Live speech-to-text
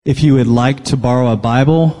If you would like to borrow a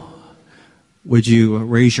Bible, would you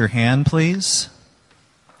raise your hand, please?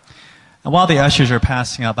 And while the ushers are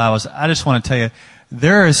passing out Bibles, I just want to tell you,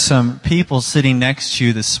 there are some people sitting next to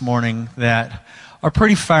you this morning that are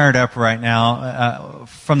pretty fired up right now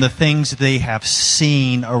from the things they have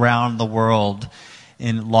seen around the world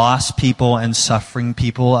in lost people and suffering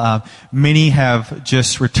people. Many have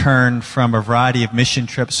just returned from a variety of mission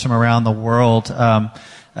trips from around the world.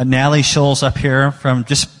 Natalie Scholl's up here from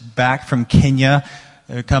just back from Kenya.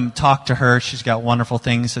 Come talk to her. She's got wonderful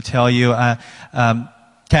things to tell you.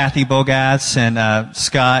 Kathy Bogatz and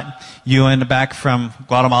Scott Ewan back from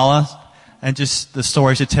Guatemala, and just the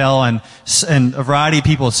stories to tell, and a variety of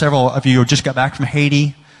people. Several of you just got back from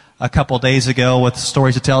Haiti a couple of days ago with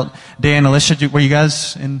stories to tell. Dan, Alicia, were you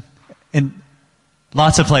guys in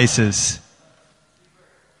lots of places?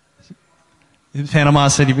 Panama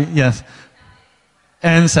City, yes.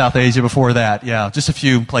 And South Asia before that, yeah. Just a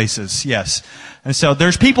few places, yes. And so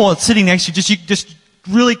there's people sitting next to you, just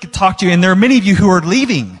really could talk to you. And there are many of you who are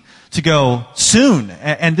leaving to go soon.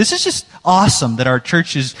 And this is just awesome that our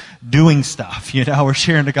church is doing stuff. You know, we're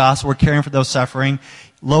sharing the gospel, we're caring for those suffering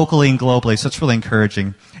locally and globally. So it's really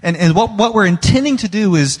encouraging. And what we're intending to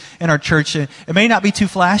do is, in our church, it may not be too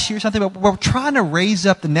flashy or something, but we're trying to raise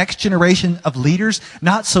up the next generation of leaders,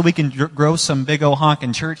 not so we can grow some big old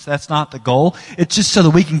honking church. That's not the goal. It's just so that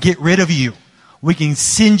we can get rid of you. We can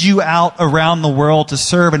send you out around the world to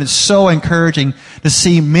serve, and it's so encouraging to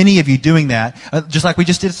see many of you doing that. Just like we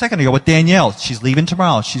just did a second ago with Danielle. She's leaving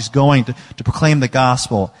tomorrow. She's going to proclaim the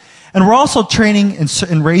gospel. And we're also training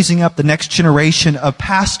and raising up the next generation of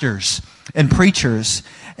pastors and preachers.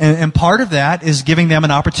 And part of that is giving them an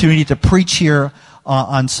opportunity to preach here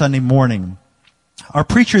on Sunday morning. Our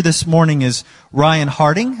preacher this morning is Ryan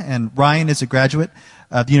Harding, and Ryan is a graduate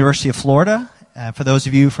of the University of Florida. For those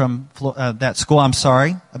of you from that school, I'm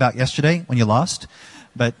sorry about yesterday when you lost,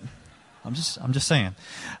 but I'm just saying.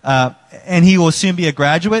 And he will soon be a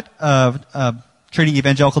graduate of Trinity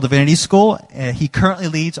Evangelical Divinity School. He currently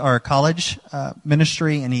leads our college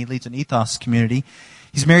ministry, and he leads an ethos community.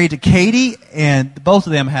 He's married to Katie, and both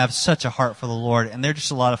of them have such a heart for the Lord, and they're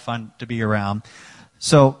just a lot of fun to be around.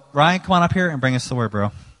 So, Ryan, come on up here and bring us the word,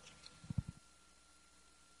 bro.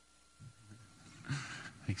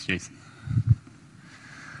 Thanks, Jason.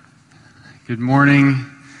 Good morning.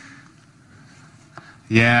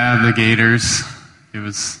 Yeah, the Gators. It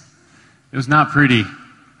was not pretty.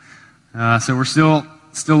 So we're still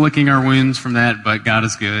licking our wounds from that, but God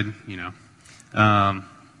is good, you know.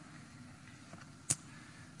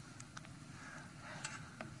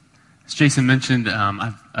 As Jason mentioned,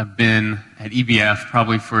 I've been at EBF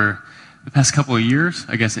probably for the past couple of years,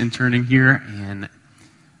 I guess, interning here, and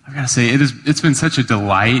I've got to say, it's been such a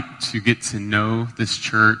delight to get to know this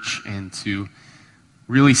church and to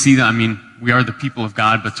really see that. I mean, we are the people of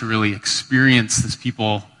God, but to really experience this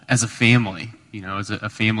people as a family, you know, as a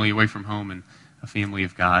family away from home and a family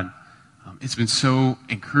of God. It's been so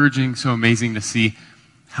encouraging, so amazing to see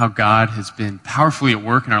how God has been powerfully at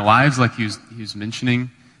work in our lives, like he was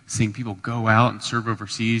mentioning, seeing people go out and serve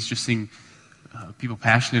overseas, just seeing people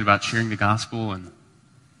passionate about sharing the gospel.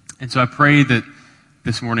 And so I pray that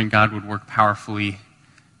this morning God would work powerfully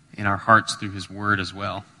in our hearts through his word as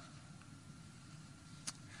well.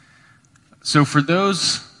 So for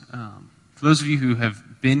those of you who have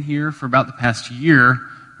been here for about the past year,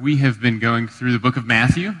 we have been going through the book of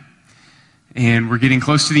Matthew, and we're getting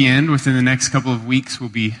close to the end. Within the next couple of weeks, we'll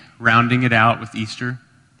be rounding it out with Easter.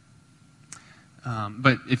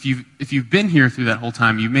 But if you've been here through that whole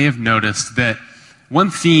time, you may have noticed that one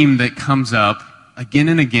theme that comes up again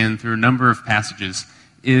and again through a number of passages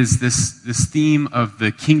is this theme of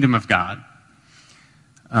the kingdom of God.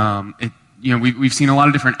 We've seen a lot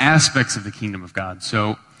of different aspects of the kingdom of God.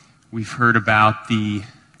 So we've heard about the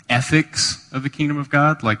ethics of the kingdom of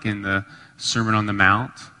God, like in the Sermon on the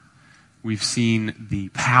Mount. We've seen the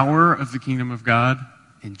power of the kingdom of God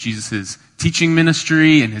in Jesus' teaching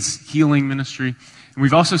ministry and his healing ministry. And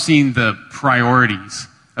we've also seen the priorities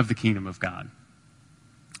of the kingdom of God.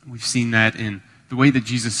 We've seen that in the way that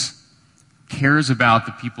Jesus cares about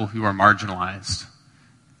the people who are marginalized,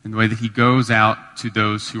 in the way that he goes out to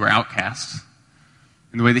those who are outcasts,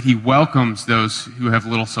 in the way that he welcomes those who have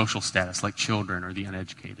little social status, like children or the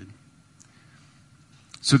uneducated.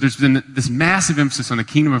 So there's been this massive emphasis on the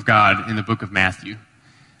kingdom of God in the book of Matthew.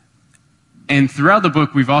 And throughout the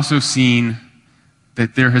book, we've also seen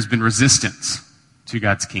that there has been resistance to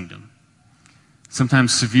God's kingdom.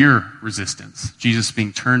 Sometimes severe resistance. Jesus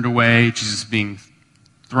being turned away, Jesus being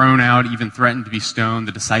thrown out, even threatened to be stoned,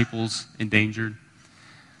 the disciples endangered.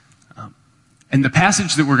 And the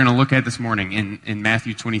passage that we're going to look at this morning in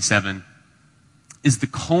Matthew 27 is the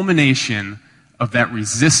culmination of that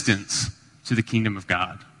resistance to the kingdom of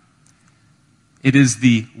God. It is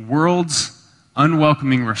the world's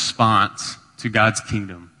unwelcoming response to God's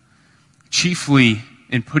kingdom, chiefly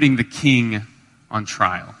in putting the king on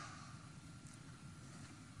trial.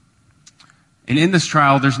 And in this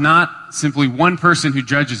trial, there's not simply one person who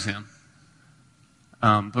judges him,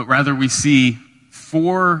 but rather we see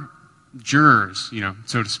four jurors,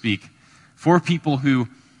 so to speak, four people who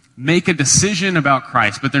make a decision about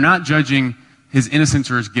Christ, but they're not judging his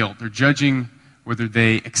innocence or his guilt. They're judging whether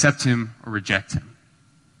they accept him or reject him.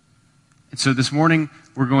 And so this morning,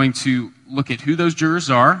 we're going to look at who those jurors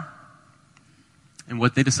are and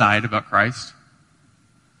what they decide about Christ.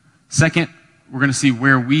 Second, we're going to see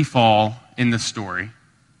where we fall in the story.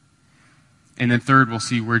 And then third, we'll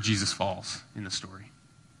see where Jesus falls in the story.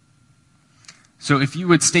 So if you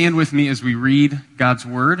would stand with me as we read God's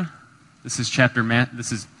word. This is chapter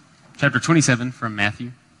 27 from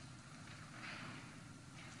Matthew.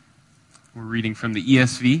 We're reading from the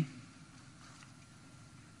ESV.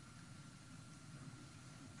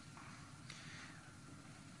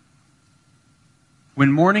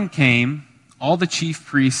 When morning came, all the chief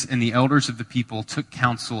priests and the elders of the people took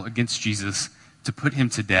counsel against Jesus to put him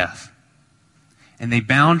to death. And they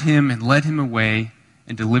bound him and led him away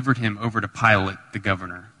and delivered him over to Pilate, the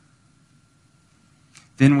governor.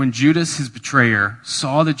 Then when Judas, his betrayer,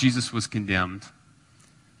 saw that Jesus was condemned,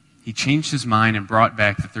 he changed his mind and brought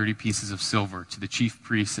back the 30 pieces of silver to the chief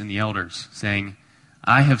priests and the elders, saying,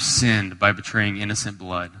 "I have sinned by betraying innocent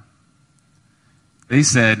blood." They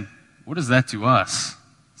said, "What is that to us?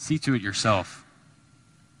 See to it yourself."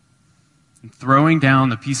 And throwing down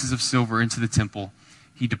the pieces of silver into the temple,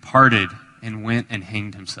 he departed and went and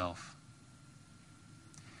hanged himself.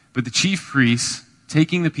 But the chief priests,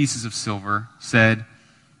 taking the pieces of silver, said,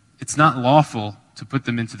 "It's not lawful to put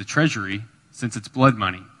them into the treasury, since it's blood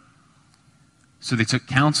money." So they took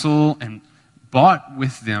counsel and bought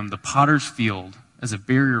with them the potter's field as a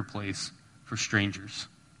burial place for strangers.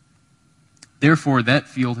 Therefore, that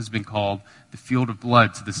field has been called the field of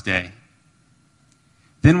blood to this day.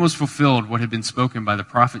 Then was fulfilled what had been spoken by the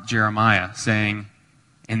prophet Jeremiah, saying,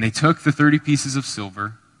 "And they took the 30 pieces of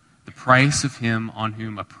silver, the price of him on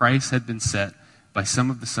whom a price had been set by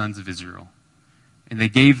some of the sons of Israel, and they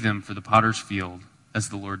gave them for the potter's field, as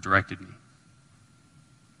the Lord directed me."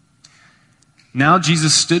 Now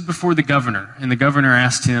Jesus stood before the governor, and the governor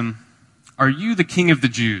asked him, "Are you the king of the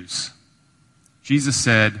Jews?" Jesus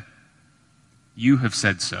said, "You have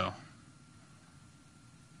said so."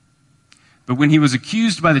 But when he was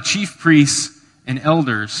accused by the chief priests and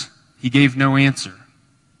elders, he gave no answer.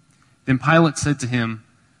 Then Pilate said to him,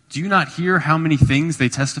 "Do you not hear how many things they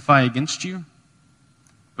testify against you?"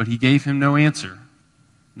 But he gave him no answer,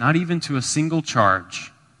 not even to a single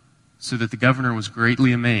charge, so that the governor was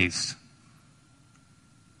greatly amazed.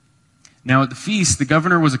 Now at the feast, the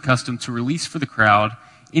governor was accustomed to release for the crowd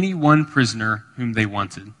any one prisoner whom they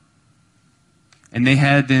wanted. And they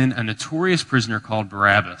had then a notorious prisoner called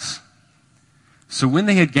Barabbas. So when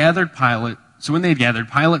they had gathered, Pilate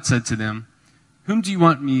said to them, "Whom do you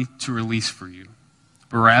want me to release for you,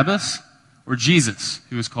 Barabbas or Jesus,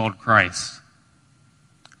 who is called Christ?"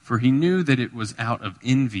 For he knew that it was out of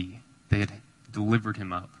envy they had delivered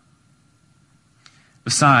him up.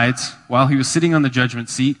 Besides, while he was sitting on the judgment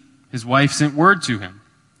seat, his wife sent word to him,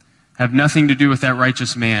 "Have nothing to do with that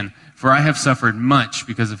righteous man, for I have suffered much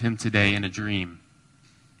because of him today in a dream."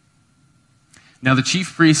 Now the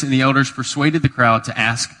chief priests and the elders persuaded the crowd to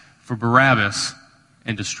ask for Barabbas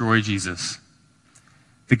and destroy Jesus.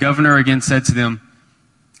 The governor again said to them,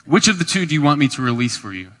 "Which of the two do you want me to release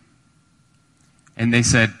for you?" And they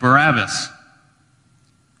said, "Barabbas."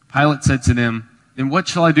 Pilate said to them, "Then what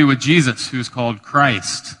shall I do with Jesus, who is called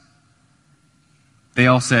Christ?" They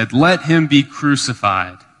all said, "Let him be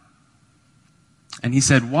crucified." And he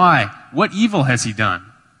said, "Why? What evil has he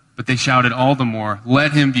done?" But they shouted all the more,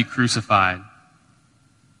 "Let him be crucified."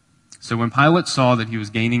 So when Pilate saw that he was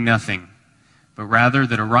gaining nothing, but rather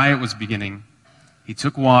that a riot was beginning, he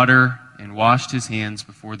took water and washed his hands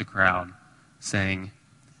before the crowd, saying,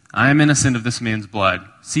 "I am innocent of this man's blood.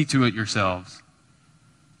 See to it yourselves."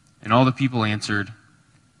 And all the people answered,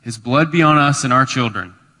 "His blood be on us and our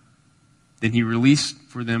children." Then he released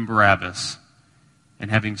for them Barabbas, and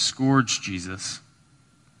having scourged Jesus,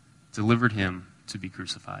 delivered him to be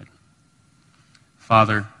crucified.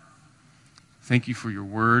 Father, thank you for your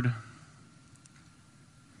word.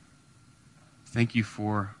 Thank you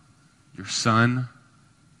for your Son,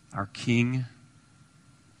 our King,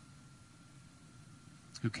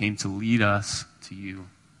 who came to lead us to you.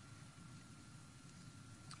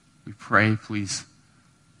 We pray, please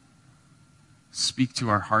speak to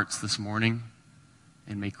our hearts this morning,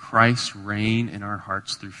 and may Christ reign in our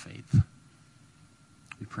hearts through faith.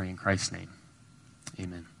 We pray in Christ's name.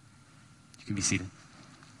 Amen. You can be seated.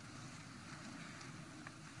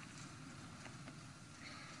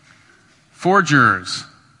 Four jurors.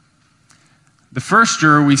 The first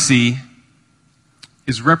juror we see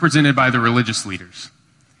is represented by the religious leaders.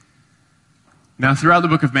 Now, throughout the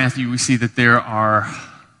book of Matthew, we see that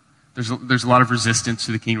there's a lot of resistance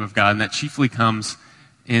to the kingdom of God, and that chiefly comes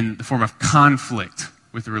in the form of conflict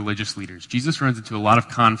with the religious leaders. Jesus runs into a lot of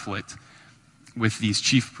conflict with these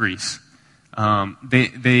chief priests.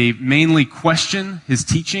 They mainly question his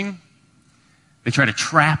teaching. They try to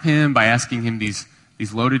trap him by asking him these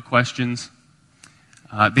loaded questions.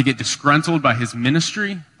 They get disgruntled by his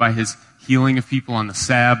ministry, by his healing of people on the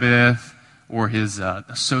Sabbath, or his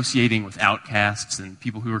associating with outcasts and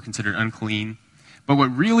people who were considered unclean. But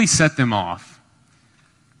what really set them off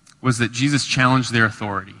was that Jesus challenged their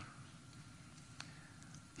authority.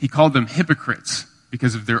 He called them hypocrites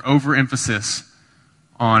because of their overemphasis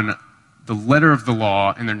on the letter of the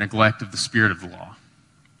law and their neglect of the spirit of the law.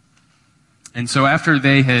 And so after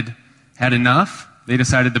they had had enough, they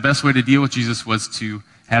decided the best way to deal with Jesus was to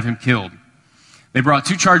have him killed. They brought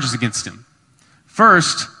two charges against him.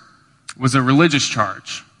 First was a religious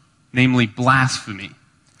charge, namely blasphemy.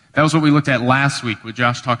 That was what we looked at last week, what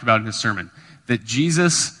Josh talked about in his sermon, that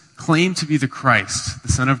Jesus claimed to be the Christ,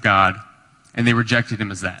 the Son of God, and they rejected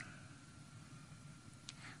him as that.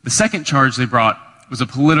 The second charge they brought was a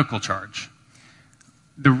political charge.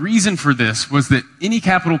 The reason for this was that any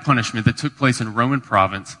capital punishment that took place in a Roman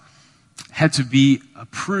province had to be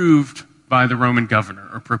approved by the Roman governor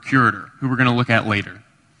or procurator, who we're going to look at later.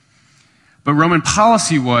 But Roman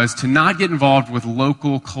policy was to not get involved with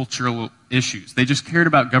local cultural issues. They just cared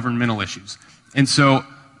about governmental issues. And so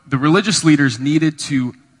the religious leaders needed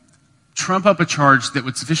to trump up a charge that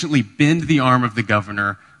would sufficiently bend the arm of the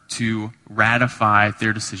governor to ratify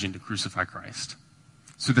their decision to crucify Christ.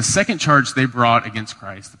 So the second charge they brought against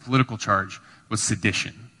Christ, the political charge, was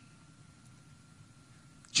sedition.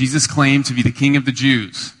 Jesus claimed to be the king of the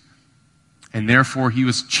Jews, and therefore he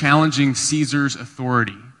was challenging Caesar's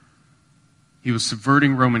authority. He was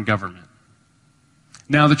subverting Roman government.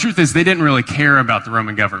 Now, the truth is, they didn't really care about the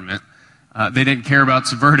Roman government. They didn't care about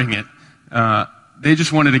subverting it. They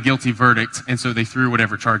just wanted a guilty verdict, and so they threw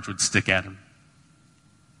whatever charge would stick at him.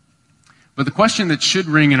 But the question that should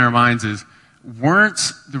ring in our minds is, weren't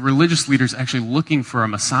the religious leaders actually looking for a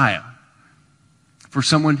Messiah? For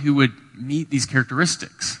someone who would meet these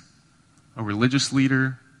characteristics? A religious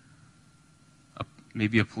leader?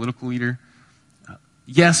 Maybe a political leader?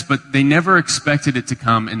 Yes, but they never expected it to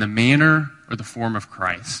come in the manner or the form of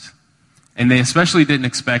Christ. And they especially didn't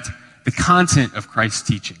expect the content of Christ's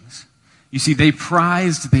teachings. You see, they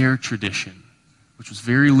prized their tradition, which was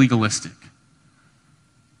very legalistic.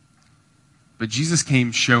 But Jesus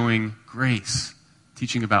came showing grace,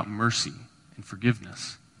 teaching about mercy and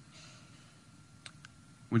forgiveness.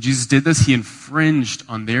 When Jesus did this, he infringed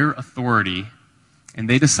on their authority, and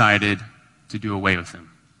they decided to do away with him.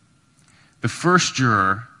 The first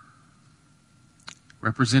juror,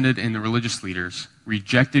 represented in the religious leaders,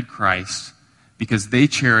 rejected Christ because they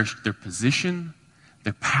cherished their position,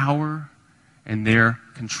 their power, and their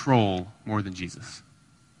control more than Jesus.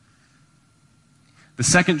 The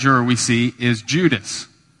second juror we see is Judas.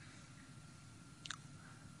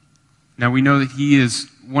 Now we know that he is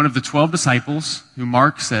one of the 12 disciples who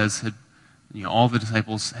Mark says all the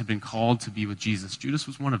disciples had been called to be with Jesus. Judas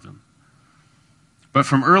was one of them. But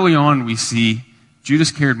from early on, we see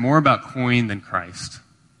Judas cared more about coin than Christ.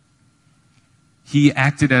 He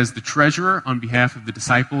acted as the treasurer on behalf of the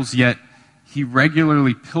disciples, yet he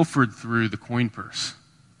regularly pilfered through the coin purse.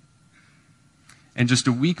 And just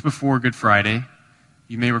a week before Good Friday,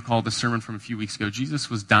 you may recall the sermon from a few weeks ago, Jesus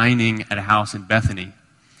was dining at a house in Bethany.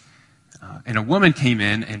 And a woman came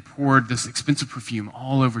in and poured this expensive perfume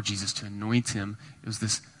all over Jesus to anoint him. It was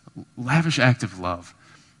this lavish act of love.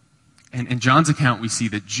 And in John's account, we see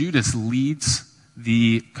that Judas leads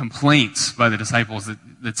the complaints by the disciples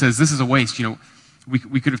that says, this is a waste.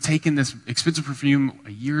 We could have taken this expensive perfume,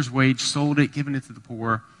 a year's wage, sold it, given it to the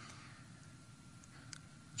poor.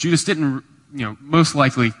 Judas most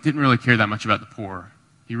likely didn't really care that much about the poor.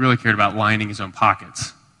 He really cared about lining his own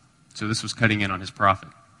pockets. So this was cutting in on his profit.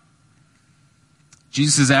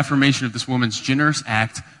 Jesus' affirmation of this woman's generous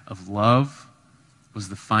act of love was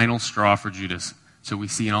the final straw for Judas. So we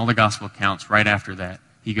see in all the gospel accounts right after that,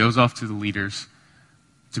 he goes off to the leaders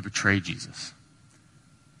to betray Jesus.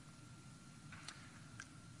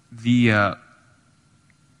 The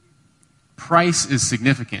price is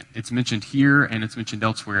significant. It's mentioned here and it's mentioned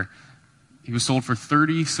elsewhere. He was sold for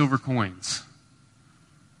 30 silver coins.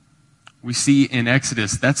 We see in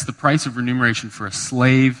Exodus, that's the price of remuneration for a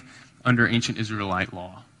slave under ancient Israelite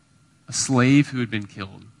law. A slave who had been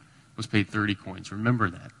killed was paid 30 coins. Remember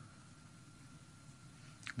that.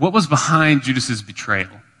 What was behind Judas's betrayal?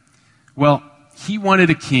 Well, he wanted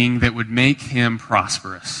a king that would make him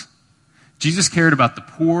prosperous. Jesus cared about the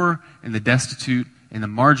poor and the destitute and the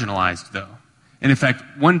marginalized, though. And in fact,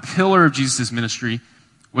 one pillar of Jesus' ministry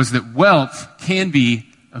was that wealth can be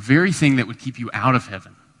a very thing that would keep you out of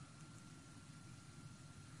heaven.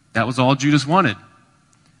 That was all Judas wanted.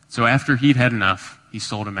 So after he'd had enough, he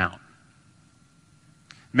sold him out.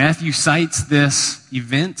 Matthew cites this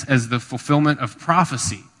event as the fulfillment of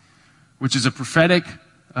prophecy, which is a prophetic,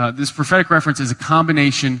 this prophetic reference is a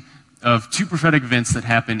combination of two prophetic events that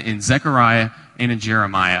happen in Zechariah and in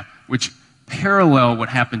Jeremiah, which parallel what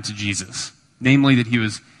happened to Jesus. Namely that he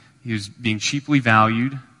was being cheaply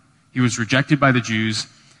valued, he was rejected by the Jews,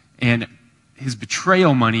 and his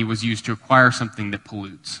betrayal money was used to acquire something that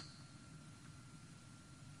pollutes.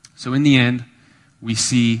 So in the end, we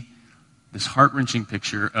see this heart-wrenching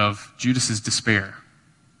picture of Judas's despair.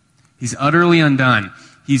 He's utterly undone.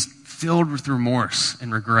 He's filled with remorse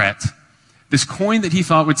and regret. This coin that he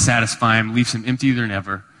thought would satisfy him leaves him emptier than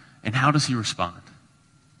ever. And how does he respond?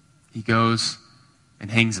 He goes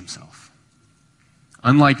and hangs himself.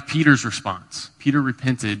 Unlike Peter's response, Peter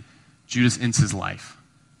repented, Judas ends his life.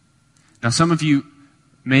 Now, some of you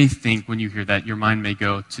may think when you hear that, your mind may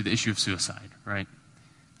go to the issue of suicide, right?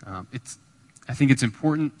 I think it's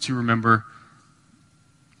important to remember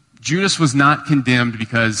Judas was not condemned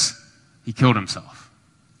because he killed himself.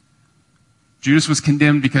 Judas was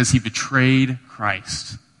condemned because he betrayed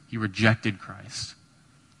Christ. He rejected Christ.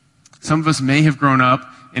 Some of us may have grown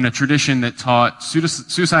up in a tradition that taught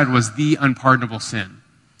suicide was the unpardonable sin.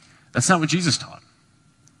 That's not what Jesus taught.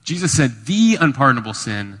 Jesus said the unpardonable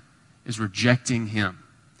sin is rejecting him.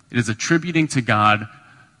 It is attributing to God,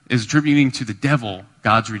 is attributing to the devil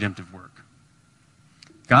God's redemptive work.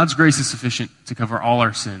 God's grace is sufficient to cover all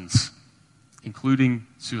our sins, including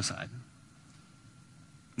suicide.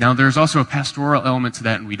 Now, there's also a pastoral element to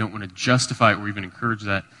that, and we don't want to justify it or even encourage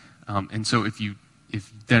that. And so if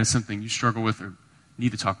that is something you struggle with or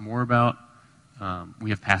need to talk more about, we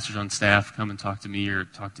have pastors on staff. Come and talk to me or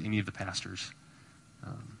talk to any of the pastors.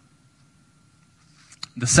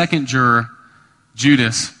 The second juror,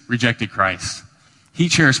 Judas, rejected Christ. He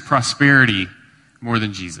cherished prosperity more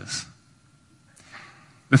than Jesus.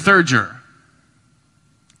 The third juror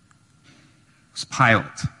was Pilate,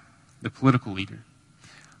 the political leader.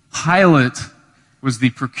 Pilate was the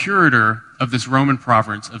procurator of this Roman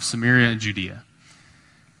province of Samaria and Judea.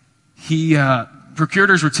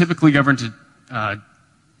 Procurators were typically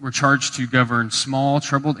were charged to govern small,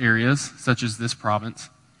 troubled areas, such as this province.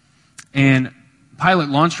 And Pilate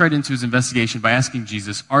launched right into his investigation by asking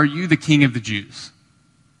Jesus, "Are you the king of the Jews?"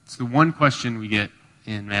 It's the one question we get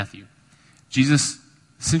in Matthew. Jesus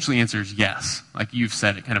essentially answers yes, like you've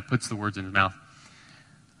said. It kind of puts the words in his mouth.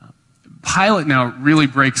 Pilate now really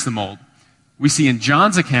breaks the mold. We see in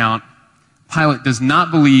John's account, Pilate does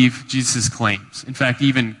not believe Jesus' claims. In fact,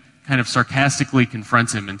 even kind of sarcastically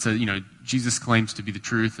confronts him and says, Jesus claims to be the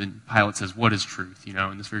truth, and Pilate says, "What is truth?"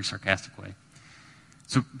 In this very sarcastic way.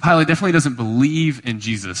 So Pilate definitely doesn't believe in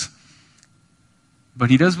Jesus, but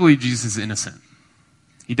he does believe Jesus is innocent.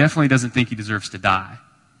 He definitely doesn't think he deserves to die.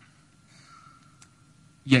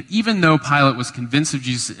 Yet even though Pilate was convinced of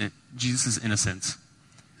Jesus' innocence,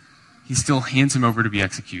 he still hands him over to be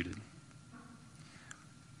executed.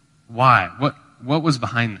 Why? What was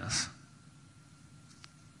behind this?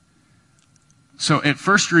 So at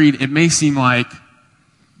first read, it may seem like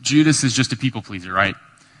Judas is just a people pleaser, right?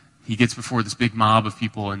 He gets before this big mob of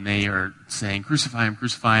people and they are saying, crucify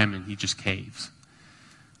him, and he just caves.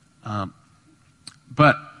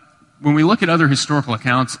 But when we look at other historical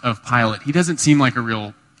accounts of Pilate, he doesn't seem like a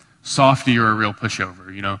real softy or a real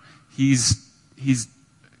pushover. He's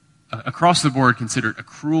across the board considered a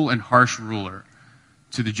cruel and harsh ruler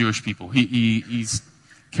to the Jewish people. He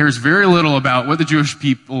cares very little about what the Jewish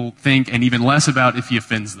people think and even less about if he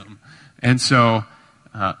offends them. And so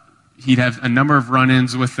he'd have a number of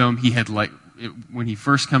run-ins with them. He had when he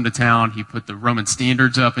first come to town, he put the Roman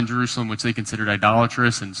standards up in Jerusalem, which they considered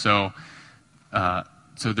idolatrous. And so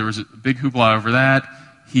there was a big hoopla over that.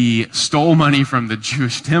 He stole money from the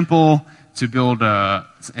Jewish temple to build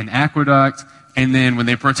an aqueduct. And then when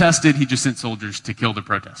they protested, he just sent soldiers to kill the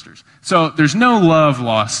protesters. So there's no love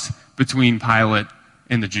lost between Pilate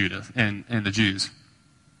and the Jews.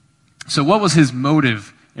 So what was his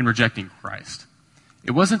motive in rejecting Christ?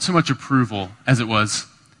 it wasn't so much approval as it was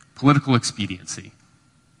political expediency.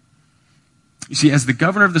 You see, as the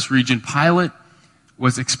governor of this region, Pilate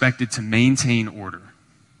was expected to maintain order.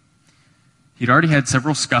 He'd already had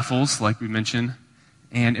several scuffles, like we mentioned,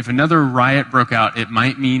 and if another riot broke out, it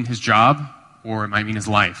might mean his job or it might mean his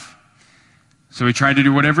life. So he tried to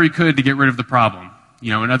do whatever he could to get rid of the problem.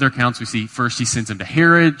 In other accounts we see first he sends him to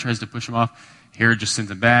Herod, tries to push him off. Herod just sends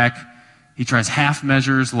him back. He tries half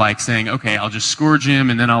measures like saying, okay, I'll just scourge him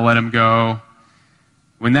and then I'll let him go.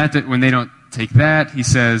 When they don't take that, he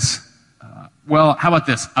says, well, how about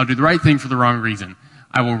this? I'll do the right thing for the wrong reason.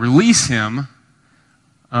 I will release him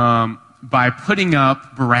by putting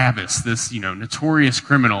up Barabbas, this notorious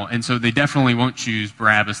criminal. And so they definitely won't choose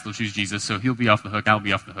Barabbas. They'll choose Jesus. So he'll be off the hook. I'll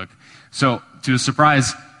be off the hook. So to a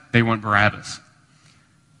surprise, they want Barabbas.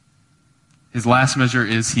 His last measure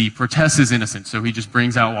is he protests his innocence. So he just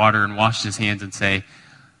brings out water and washes his hands and say,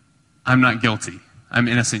 I'm not guilty. I'm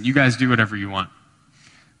innocent. You guys do whatever you want.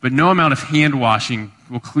 But no amount of hand washing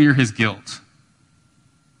will clear his guilt.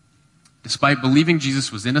 Despite believing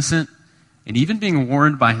Jesus was innocent and even being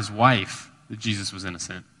warned by his wife that Jesus was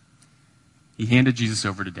innocent, he handed Jesus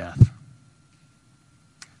over to death.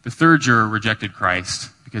 The third juror rejected Christ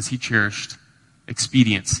because he cherished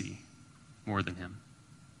expediency more than him.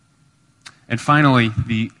 And finally,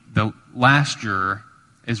 the last juror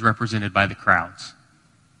is represented by the crowds.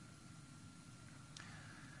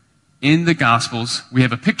 In the Gospels, we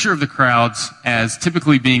have a picture of the crowds as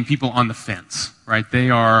typically being people on the fence, right? They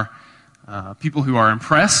are people who are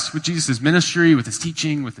impressed with Jesus' ministry, with his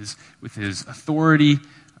teaching, with his authority,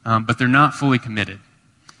 but they're not fully committed.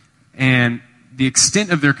 And the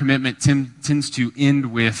extent of their commitment tends to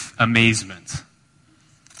end with amazement.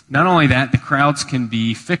 Not only that, the crowds can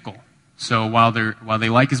be fickle. So while they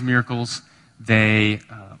like his miracles, they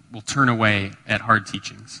will turn away at hard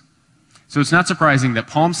teachings. So it's not surprising that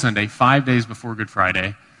Palm Sunday, 5 days before Good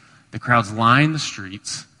Friday, the crowds lined the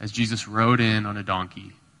streets as Jesus rode in on a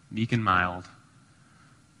donkey, meek and mild,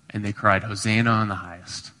 and they cried, Hosanna on the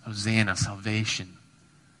highest. Hosanna, salvation.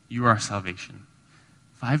 You are our salvation.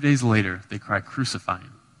 5 days later, they cry, crucify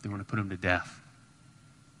him. They want to put him to death.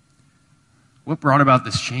 What brought about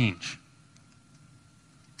this change?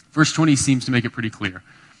 Verse 20 seems to make it pretty clear.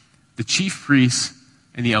 The chief priests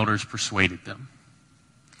and the elders persuaded them.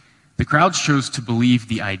 The crowds chose to believe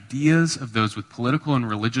the ideas of those with political and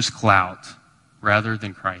religious clout rather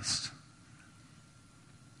than Christ.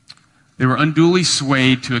 They were unduly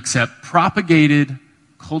swayed to accept propagated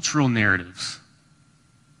cultural narratives.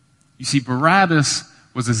 You see, Barabbas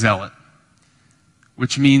was a zealot,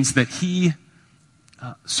 which means that he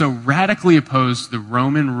so radically opposed the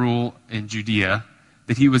Roman rule in Judea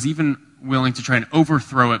that he was even willing to try and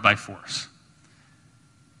overthrow it by force.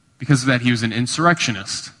 Because of that, he was an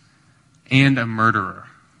insurrectionist and a murderer.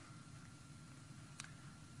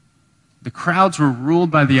 The crowds were ruled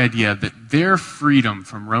by the idea that their freedom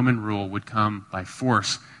from Roman rule would come by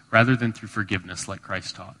force rather than through forgiveness like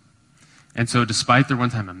Christ taught. And so despite their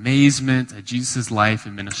one-time amazement at Jesus' life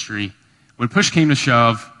and ministry, when push came to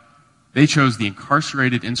shove, they chose the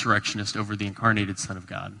incarcerated insurrectionist over the incarnated Son of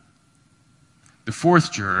God. The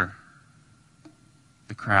fourth juror,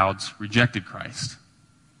 the crowds rejected Christ.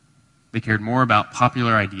 They cared more about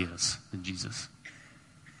popular ideas than Jesus.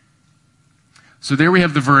 So there we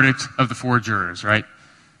have the verdict of the four jurors, right?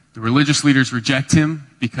 The religious leaders reject him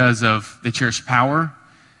because they cherish power.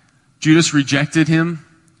 Judas rejected him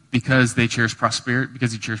because he cherished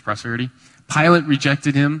prosperity. Pilate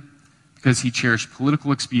rejected him because he cherished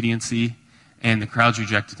political expediency, and the crowds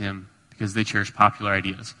rejected him because they cherished popular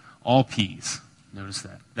ideas. All P's. Notice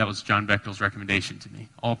that. That was John Bechtel's recommendation to me.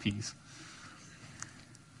 All P's.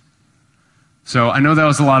 So I know that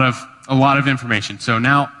was a lot of information. So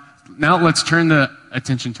now let's turn the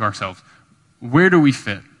attention to ourselves. Where do we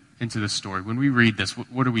fit into this story? When we read this,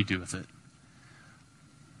 what do we do with it?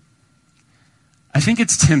 I think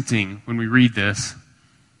it's tempting when we read this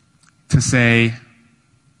to say,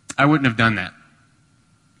 I wouldn't have done that.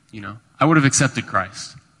 I would have accepted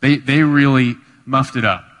Christ. They really muffed it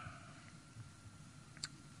up.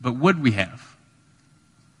 But would we have?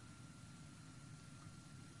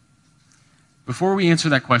 Before we answer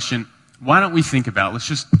that question, why don't we think about, let's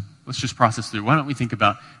just process through, why don't we think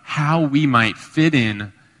about how we might fit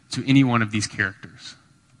in to any one of these characters?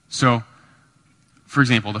 So, for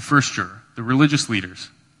example, the first juror, the religious leaders,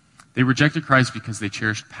 they rejected Christ because they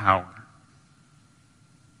cherished power.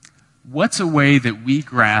 What's a way that we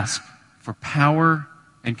grasp for power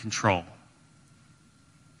and control?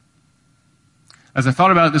 As I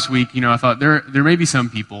thought about it this week, I thought there may be some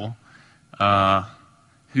people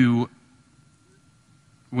who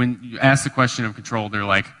when you ask the question of control, they're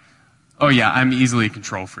like, oh yeah, I'm easily a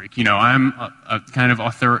control freak. I'm a kind of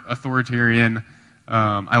authoritarian.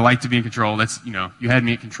 I like to be in control. That's, you had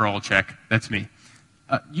me at control, check. That's me.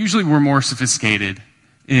 Usually we're more sophisticated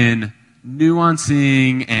in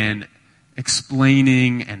nuancing and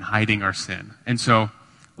explaining and hiding our sin. And so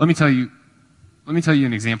let me tell you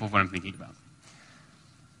an example of what I'm thinking about.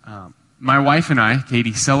 My wife and I,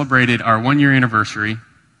 Katie, celebrated our 1-year anniversary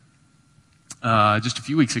just a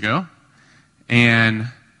few weeks ago. And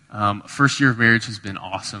first year of marriage has been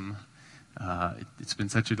awesome. It's been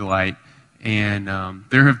such a delight. And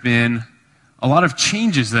there have been a lot of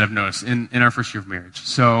changes that I've noticed in our first year of marriage.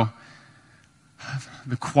 So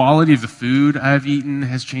the quality of the food I've eaten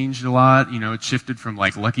has changed a lot. It shifted from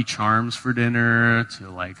like Lucky Charms for dinner to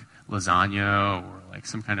like lasagna or like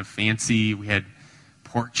some kind of fancy. We had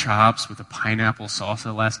pork chops with a pineapple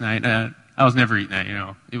salsa last night. I was never eating that.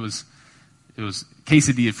 It was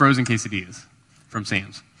quesadilla, frozen quesadillas from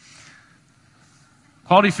Sam's.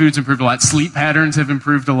 Quality food's improved a lot. Sleep patterns have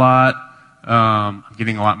improved a lot. I'm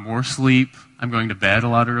getting a lot more sleep. I'm going to bed a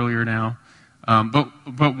lot earlier now.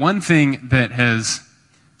 But one thing that has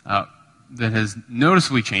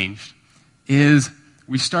noticeably changed is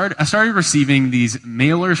I started receiving these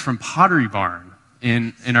mailers from Pottery Barn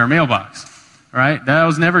in our mailbox. Right? I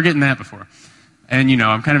was never getting that before. And,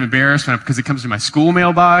 I'm kind of embarrassed because it comes to my school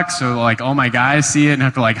mailbox, so, like, all my guys see it and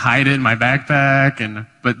have to, like, hide it in my backpack,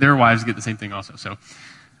 but their wives get the same thing also.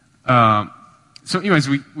 So anyways,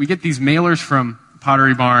 we get these mailers from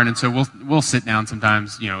Pottery Barn, and so we'll sit down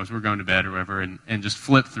sometimes, as we're going to bed or whatever, and just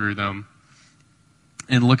flip through them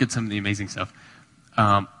and look at some of the amazing stuff.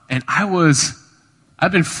 And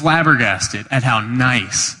I've been flabbergasted at how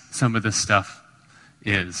nice some of this stuff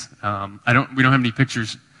is. We don't have any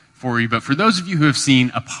pictures for you, but for those of you who have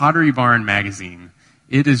seen a Pottery Barn magazine,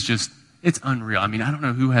 it's unreal. I mean, I don't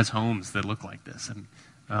know who has homes that look like this.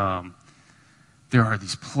 There are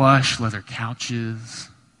these plush leather couches.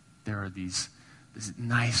 There are these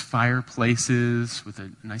nice fireplaces with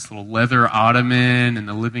a nice little leather ottoman in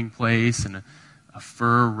the living place and a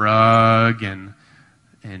fur rug and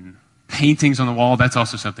paintings on the wall. That's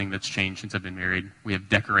also something that's changed since I've been married. We have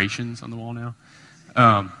decorations on the wall now.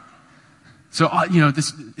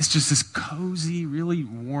 It's just this cozy, really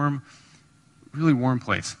warm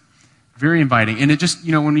place. Very inviting. And it just,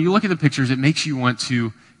 when you look at the pictures, it makes you want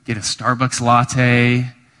to get a Starbucks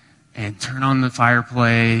latte and turn on the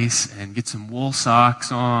fireplace and get some wool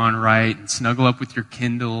socks on, right? And snuggle up with your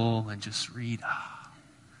Kindle and just read.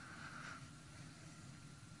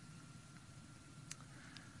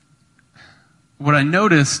 What I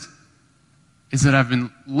noticed is that I've been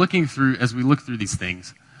looking through, as we look through these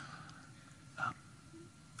things,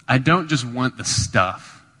 I don't just want the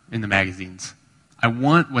stuff in the magazines. I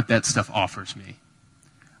want what that stuff offers me.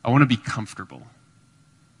 I want to be comfortable.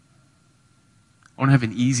 I want to have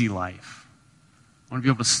an easy life. I want to be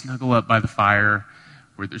able to snuggle up by the fire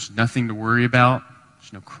where there's nothing to worry about.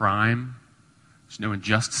 There's no crime. There's no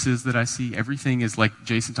injustices that I see. Everything is like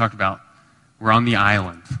Jason talked about. We're on the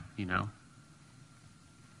island,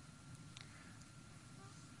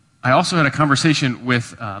 I also had a conversation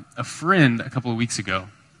with a friend a couple of weeks ago.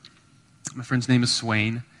 My friend's name is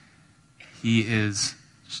Swain. He is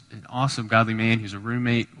an awesome, godly man. He was one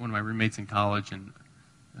of my roommates in college, and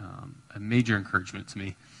a major encouragement to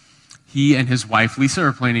me. He and his wife, Lisa,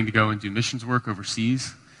 are planning to go and do missions work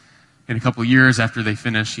overseas in a couple of years after they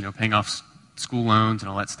finish, paying off school loans and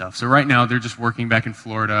all that stuff. So right now, they're just working back in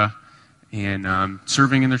Florida and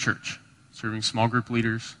serving in their church, serving small group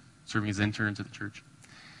leaders, serving as interns at the church.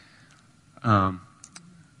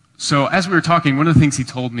 So as we were talking, one of the things he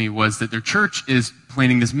told me was that their church is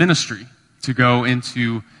planning this ministry to go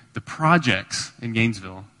into the projects in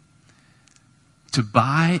Gainesville to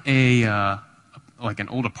buy like an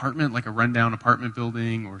old apartment, like a rundown apartment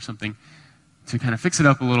building or something, to kind of fix it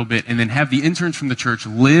up a little bit, and then have the interns from the church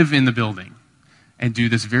live in the building and do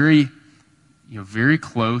this very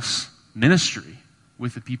close ministry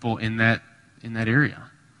with the people in that area.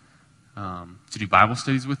 To do Bible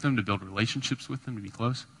studies with them, to build relationships with them, to be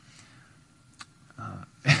close.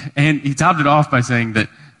 And he topped it off by saying that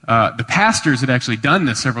the pastors had actually done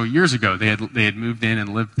this several years ago. They had moved in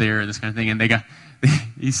and lived there and this kind of thing. And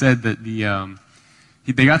he said that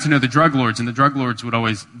they got to know the drug lords, and the drug lords would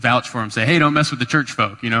always vouch for him, say, "Hey, don't mess with the church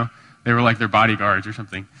folk." They were like their bodyguards or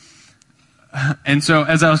something. And so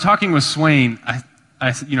as I was talking with Swain,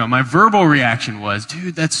 my verbal reaction was,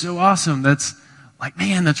 "Dude, that's so awesome. That's like,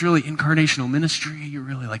 man, that's really incarnational ministry. You're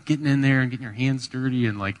really like getting in there and getting your hands dirty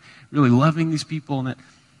and like really loving these people." And that,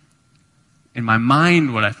 in my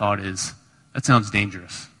mind, what I thought is, that sounds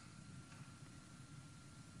dangerous.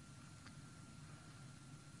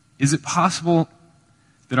 Is it possible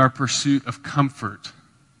that our pursuit of comfort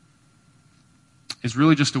is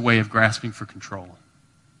really just a way of grasping for control?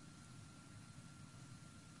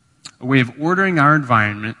 A way of ordering our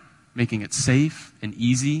environment, making it safe and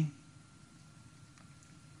easy,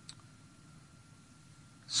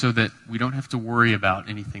 so that we don't have to worry about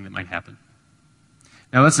anything that might happen.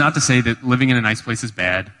 Now, that's not to say that living in a nice place is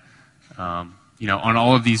bad. On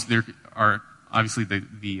all of these, there are obviously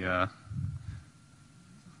the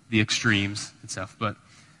extremes and stuff, but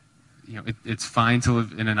it's fine to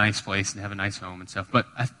live in a nice place and have a nice home and stuff. But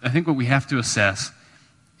I think what we have to assess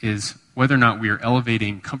is whether or not we are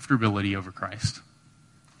elevating comfortability over Christ.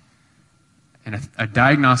 And a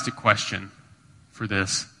diagnostic question for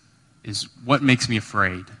this is, what makes me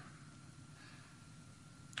afraid?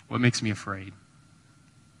 What makes me afraid?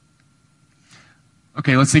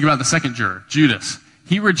 Okay, let's think about the second juror, Judas.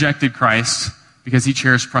 He rejected Christ because he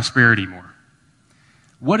cherished prosperity more.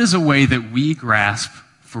 What is a way that we grasp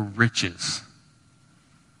for riches?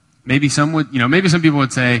 Maybe some people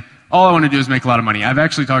would say, all I want to do is make a lot of money. I've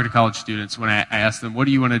actually talked to college students when I ask them, what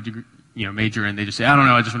do you want to do, major in? They just say, I don't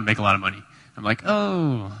know, I just want to make a lot of money. I'm like,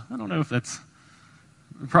 oh, I don't know if that's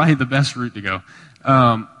probably the best route to go.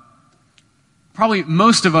 Probably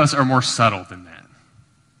most of us are more subtle than that.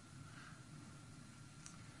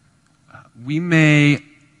 We may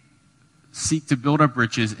seek to build up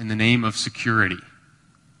riches in the name of security,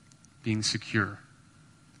 being secure.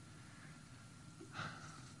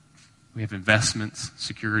 We have investments,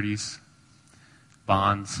 securities,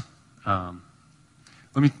 bonds. Let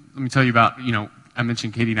me tell you about, I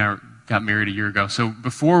mentioned Katie and I got married a year ago. So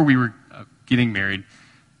before we were getting married,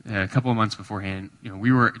 a couple of months beforehand,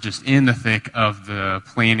 we were just in the thick of the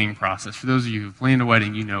planning process. For those of you who've planned a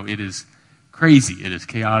wedding, it is crazy. It is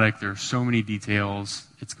chaotic. There are so many details.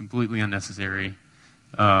 It's completely unnecessary.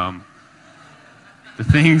 The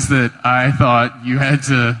things that I thought you had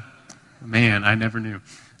to, I never knew.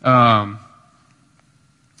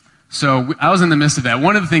 So I was in the midst of that.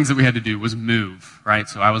 One of the things that we had to do was move, right?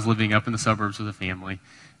 So I was living up in the suburbs with a family,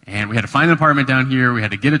 and we had to find an apartment down here. We had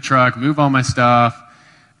to get a truck, move all my stuff.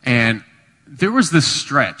 And there was this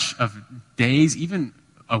stretch of days, even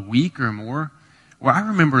a week or more, where I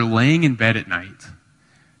remember laying in bed at night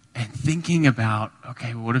and thinking about,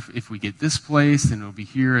 okay, well, what if we get this place, and it'll be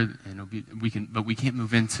here, and but we can't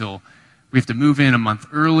move in till we have to move in a month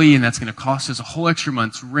early, and that's going to cost us a whole extra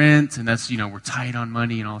month's rent, and that's, we're tight on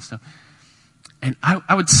money and all this stuff. And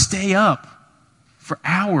I would stay up for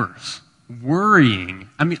hours worrying.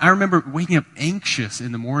 I remember waking up anxious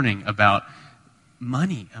in the morning about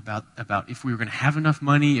money, about if we were going to have enough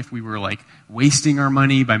money, if we were wasting our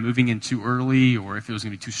money by moving in too early, or if it was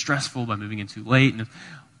going to be too stressful by moving in too late. And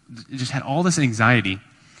it just had all this anxiety.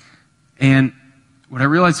 And what I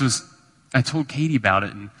realized was, I told Katie about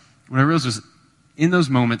it, and what I realized was, in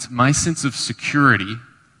those moments, my sense of security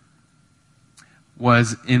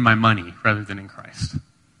was in my money rather than in Christ.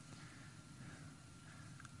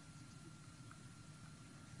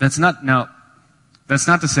 That's not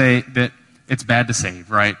to say that it's bad to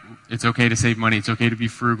save, right? It's okay to save money. It's okay to be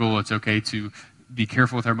frugal. It's okay to be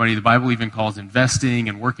careful with our money. The Bible even calls investing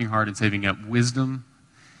and working hard and saving up wisdom.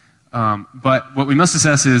 But what we must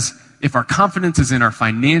assess is, if our confidence is in our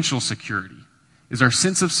financial security, is our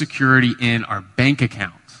sense of security in our bank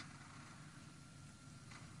account?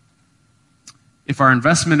 If our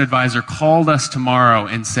investment advisor called us tomorrow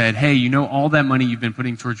and said, hey, all that money you've been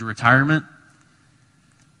putting towards your retirement,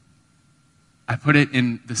 I put it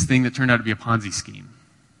in this thing that turned out to be a Ponzi scheme.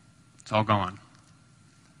 It's all gone.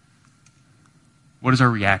 What is our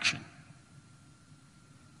reaction?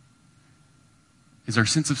 Is our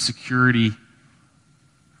sense of security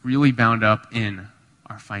really bound up in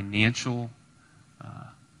our financial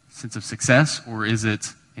sense of success, or is it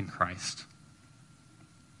in Christ?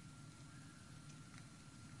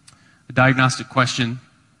 The diagnostic question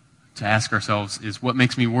to ask ourselves is, what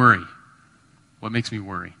makes me worry? What makes me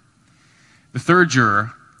worry? The third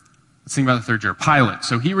juror, let's think about the third juror, Pilate.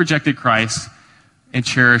 So he rejected Christ and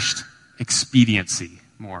cherished expediency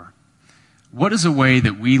more. What is a way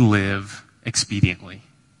that we live expediently?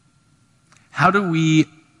 How do we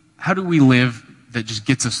live that just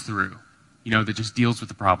gets us through? That just deals with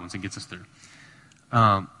the problems and gets us through.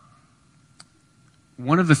 One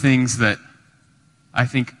of the things that I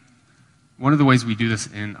think, one of the ways we do this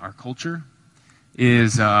in our culture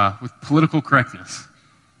is with political correctness.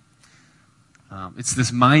 It's this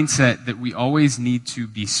mindset that we always need to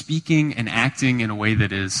be speaking and acting in a way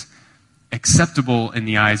that is acceptable in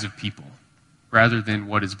the eyes of people, rather than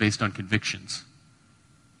what is based on convictions.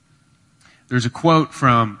 There's a quote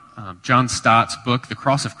from John Stott's book, The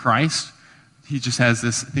Cross of Christ. he just has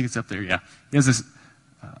this, I think it's up there, yeah. He has this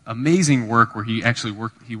amazing work where he actually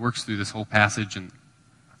works through this whole passage and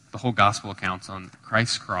the whole gospel accounts on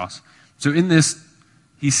Christ's cross. So in this,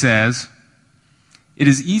 he says, "It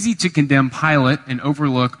is easy to condemn Pilate and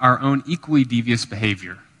overlook our own equally devious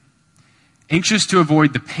behavior. Anxious to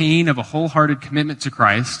avoid the pain of a wholehearted commitment to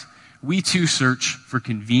Christ, we too search for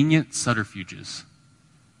convenient subterfuges.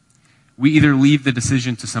 We either leave the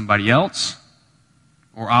decision to somebody else,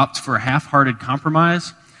 or opt for a half-hearted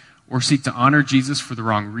compromise, or seek to honor Jesus for the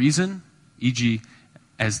wrong reason, e.g.,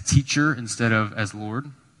 as teacher instead of as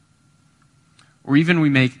Lord. Or even we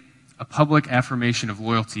make a public affirmation of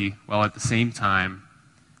loyalty while at the same time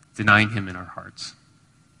denying him in our hearts."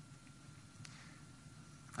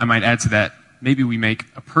 I might add to that, maybe we make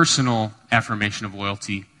a personal affirmation of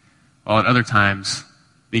loyalty while at other times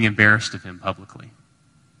being embarrassed of him publicly.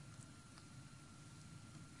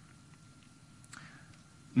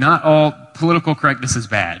 Not all political correctness is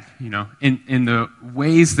bad. In the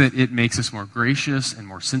ways that it makes us more gracious and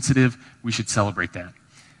more sensitive, we should celebrate that.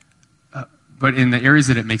 But in the areas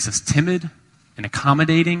that it makes us timid and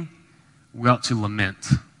accommodating, we ought to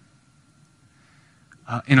lament.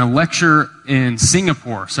 In a lecture in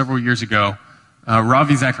Singapore several years ago,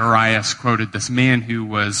 Ravi Zacharias quoted this man who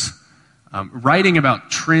was writing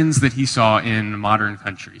about trends that he saw in modern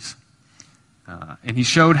countries. And he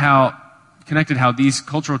connected how these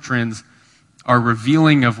cultural trends are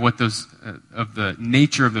revealing of what of the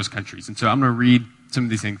nature of those countries. And so I'm going to read some of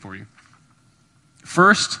these things for you.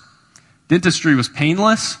 First, dentistry was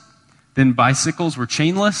painless, then bicycles were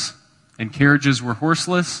chainless, and carriages were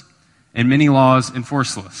horseless, and many laws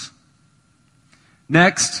enforceless.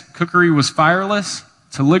 Next, cookery was fireless,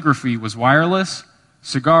 telegraphy was wireless,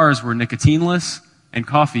 cigars were nicotineless, and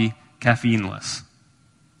coffee caffeineless.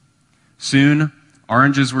 Soon,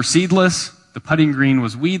 oranges were seedless, the putting green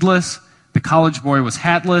was weedless, the college boy was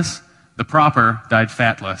hatless, the proper died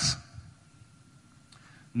fatless.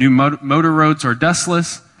 New motor roads are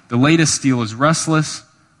dustless, the latest steel is rustless,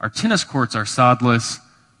 our tennis courts are sodless,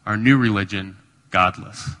 our new religion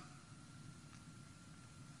godless.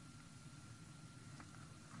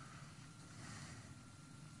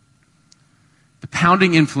 The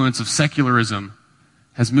pounding influence of secularism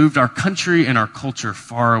has moved our country and our culture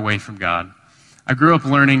far away from God. I grew up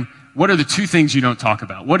learning, what are the two things you don't talk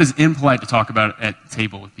about? What is impolite to talk about at the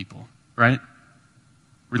table with people, right?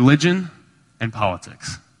 Religion and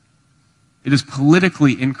politics. It is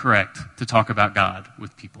politically incorrect to talk about God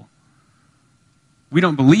with people. We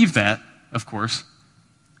don't believe that, of course,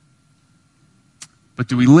 but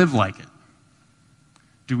do we live like it?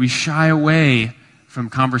 Do we shy away from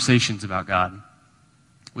conversations about God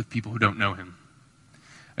with people who don't know him?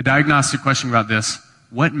 A diagnostic question about this: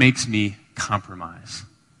 what makes me compromise?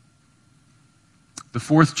 The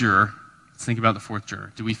fourth juror, let's think about the fourth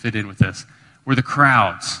juror. Do we fit in with this? Were the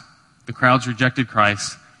crowds. The crowds rejected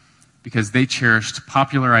Christ because they cherished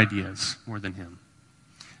popular ideas more than him.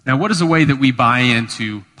 Now, what is a way that we buy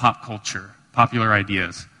into pop culture, popular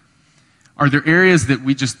ideas? Are there areas that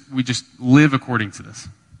we just live according to this?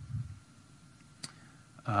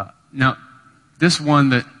 Now, this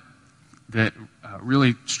one that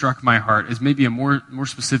really struck my heart is maybe a more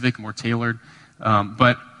specific, more tailored,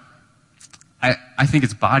 but I think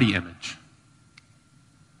it's body image.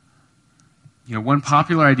 One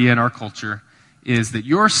popular idea in our culture is that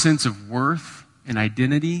your sense of worth and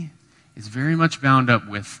identity is very much bound up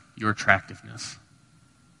with your attractiveness.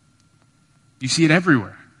 You see it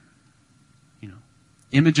everywhere.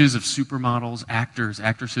 Images of supermodels, actors,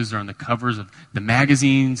 actresses are on the covers of the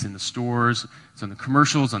magazines in the stores. It's on the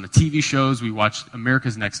commercials, on the TV shows. We watch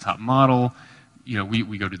America's Next Top Model.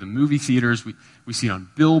 We go to the movie theaters. We see it on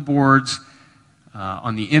billboards,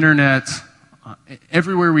 on the internet.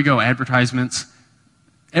 Everywhere we go, advertisements.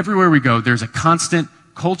 Everywhere we go, there's a constant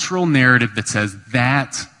cultural narrative that says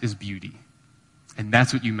that is beauty. And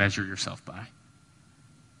that's what you measure yourself by.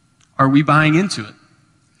 Are we buying into it?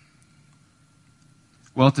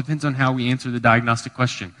 Well, it depends on how we answer the diagnostic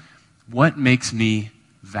question. What makes me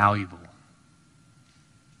valuable?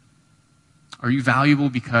 Are you valuable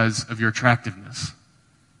because of your attractiveness?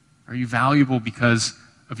 Are you valuable because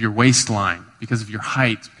of your waistline, because of your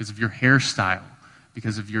height, because of your hairstyle,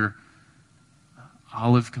 because of your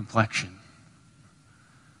olive complexion?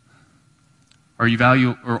 Are you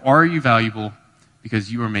valuable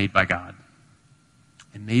because you are made by God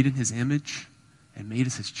and made in his image and made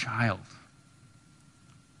as his child?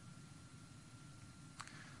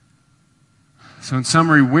 So in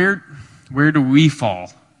summary, where do we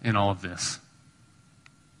fall in all of this?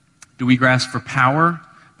 Do we grasp for power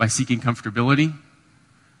by seeking comfortability?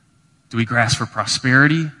 Do we grasp for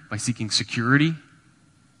prosperity by seeking security?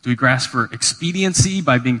 Do we grasp for expediency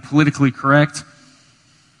by being politically correct?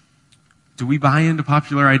 Do we buy into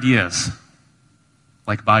popular ideas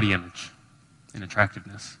like body image and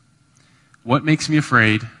attractiveness? What makes me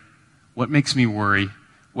afraid? What makes me worry?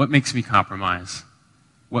 What makes me compromise?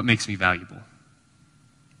 What makes me valuable?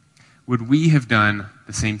 Would we have done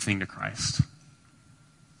the same thing to Christ?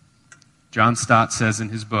 John Stott says in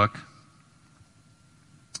his book,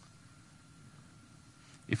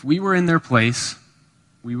 if we were in their place,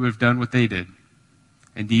 we would have done what they did.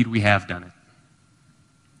 Indeed, we have done it.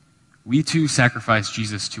 We too sacrificed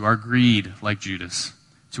Jesus to our greed like Judas,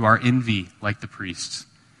 to our envy like the priests,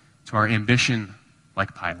 to our ambition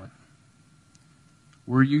like Pilate.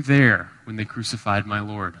 Were you there when they crucified my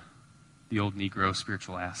Lord? The old Negro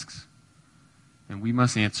spiritual asks. And we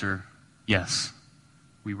must answer, yes,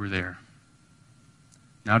 we were there.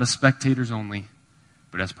 Not as spectators only,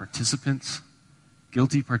 but as participants,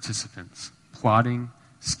 guilty participants, plotting,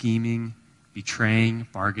 scheming, betraying,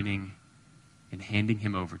 bargaining, and handing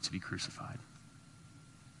him over to be crucified.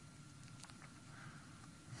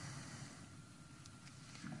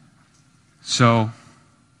 So,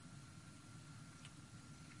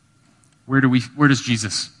 where does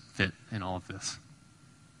Jesus fit in all of this?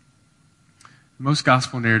 In most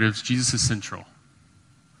gospel narratives, Jesus is central.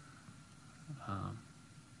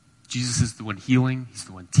 Jesus is the one healing. He's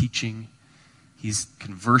the one teaching. He's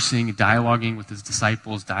conversing, dialoguing with his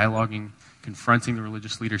disciples, confronting the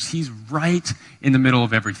religious leaders. He's right in the middle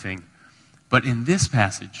of everything. But in this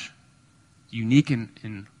passage, unique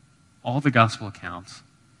in all the gospel accounts,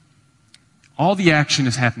 all the action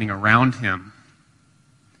is happening around him.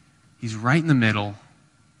 He's right in the middle,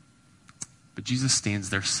 but Jesus stands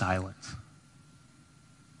there silent.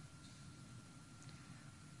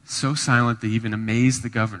 So silent that he even amazed the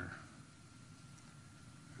governor.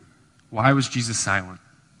 Why was Jesus silent?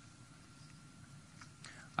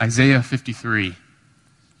 Isaiah 53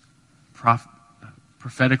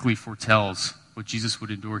 prophetically foretells what Jesus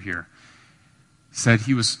would endure here. He said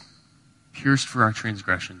he was pierced for our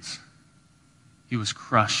transgressions. He was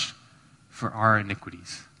crushed for our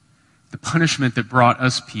iniquities. The punishment that brought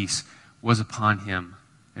us peace was upon him,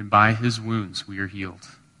 and by his wounds we are healed.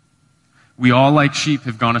 We all like sheep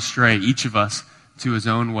have gone astray, each of us to his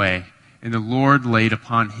own way, and the Lord laid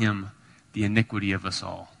upon him the iniquity of us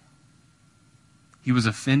all. He was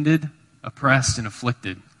offended, oppressed, and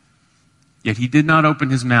afflicted, yet he did not open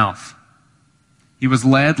his mouth. He was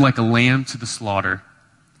led like a lamb to the slaughter,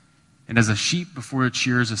 and as a sheep before its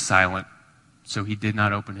shearers is silent, so he did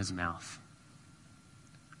not open his mouth.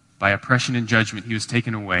 By oppression and judgment he was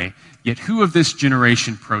taken away, yet who of this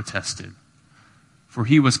generation protested? For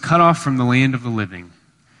he was cut off from the land of the living.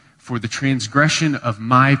 For the transgression of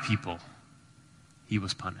my people he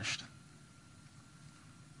was punished.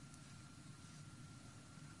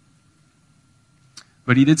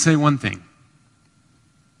 But he did say one thing.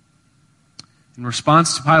 In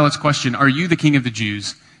response to Pilate's question, "Are you the king of the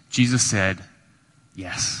Jews?" Jesus said,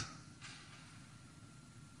 "Yes."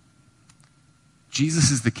 Jesus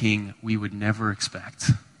is the king we would never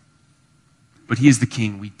expect. But he is the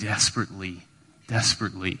king we desperately,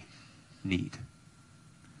 desperately need.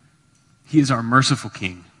 He is our merciful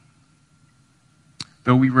king.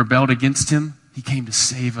 Though we rebelled against him, he came to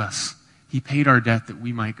save us. He paid our debt that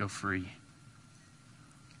we might go free.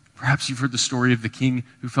 Perhaps you've heard the story of the king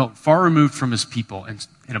who felt far removed from his people and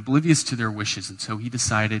oblivious to their wishes, and so he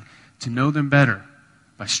decided to know them better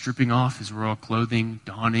by stripping off his royal clothing,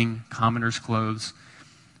 donning commoner's clothes,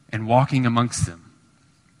 and walking amongst them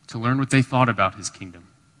to learn what they thought about his kingdom.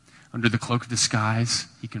 Under the cloak of disguise,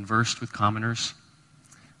 he conversed with commoners,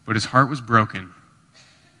 but his heart was broken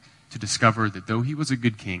to discover that though he was a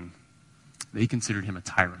good king, they considered him a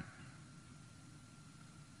tyrant.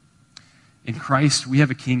 In Christ, we have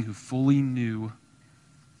a king who fully knew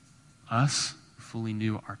us, fully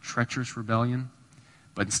knew our treacherous rebellion,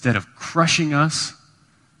 but instead of crushing us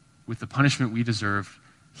with the punishment we deserved,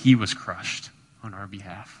 he was crushed on our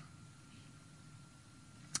behalf.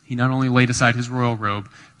 He not only laid aside his royal robe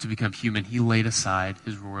to become human, he laid aside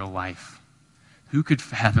his royal life. Who could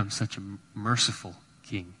fathom such a merciful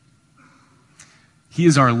king? He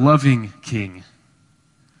is our loving king.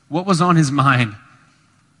 What was on his mind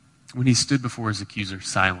when he stood before his accusers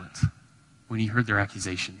silent, when he heard their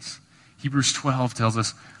accusations? Hebrews 12 tells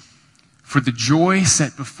us, "For the joy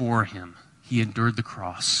set before him, he endured the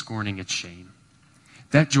cross, scorning its shame."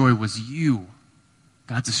 That joy was you,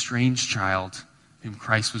 God's estranged child, whom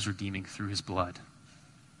Christ was redeeming through his blood.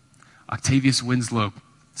 Octavius Winslow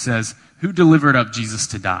says, "Who delivered up Jesus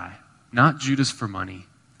to die? Not Judas for money,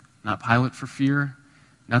 not Pilate for fear,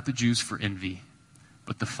 not the Jews for envy,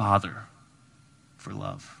 but the Father for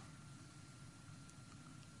love.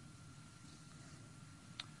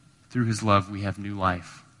 Through his love, we have new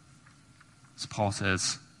life. As Paul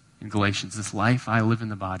says in Galatians, this life I live in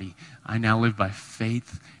the body, I now live by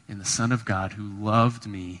faith in the Son of God who loved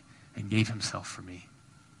me and gave himself for me.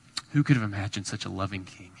 Who could have imagined such a loving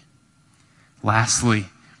king? Lastly,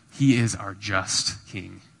 he is our just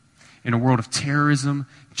king. In a world of terrorism,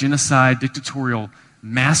 genocide, dictatorial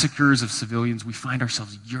massacres of civilians, we find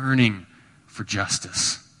ourselves yearning for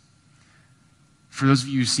justice. For those of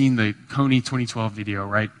you who've seen the Kony 2012 video,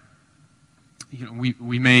 right?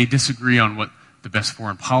 We may disagree on what the best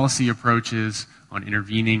foreign policy approach is on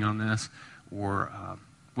intervening on this, or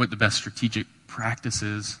what the best strategic practice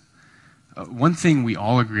is. One thing we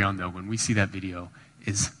all agree on, though, when we see that video,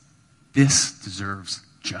 is this deserves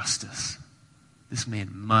justice. This man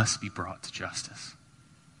must be brought to justice.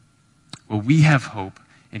 Well, we have hope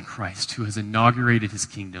in Christ, who has inaugurated his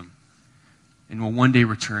kingdom and will one day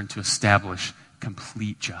return to establish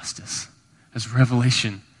complete justice. As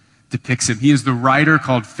Revelation depicts him, he is the rider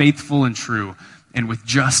called faithful and true, and with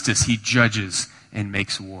justice he judges and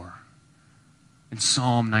makes war. In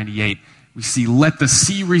Psalm 98, we see, let the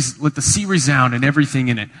sea resound and everything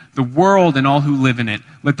in it, the world and all who live in it.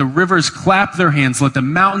 Let the rivers clap their hands. Let the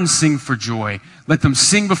mountains sing for joy. Let them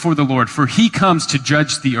sing before the Lord, for he comes to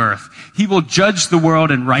judge the earth. He will judge the world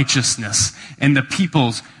in righteousness and the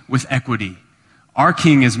peoples with equity. Our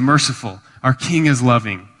King is merciful. Our King is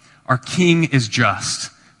loving. Our King is just.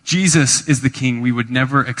 Jesus is the King we would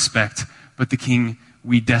never expect, but the King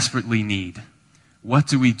we desperately need. What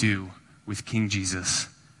do we do with King Jesus?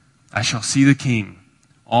 I shall see the King,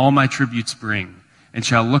 all my tributes bring, and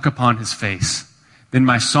shall look upon his face. Then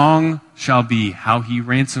my song shall be how he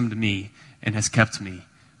ransomed me and has kept me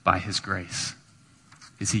by his grace.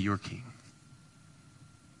 Is he your King?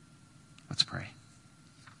 Let's pray.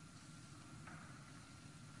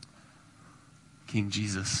 King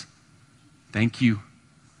Jesus, thank you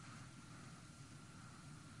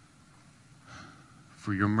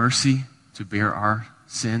for your mercy to bear our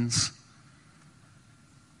sins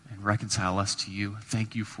and reconcile us to you.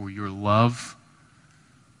 Thank you for your love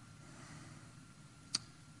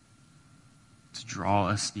to draw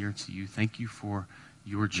us near to you. Thank you for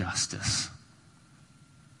your justice,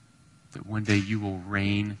 that one day you will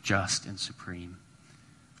reign just and supreme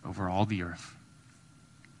over all the earth.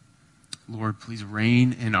 Lord, please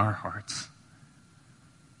reign in our hearts.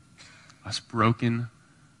 Us broken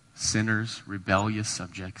sinners, rebellious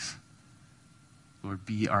subjects. Lord,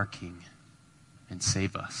 be our King and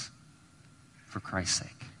save us for Christ's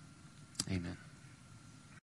sake. Amen.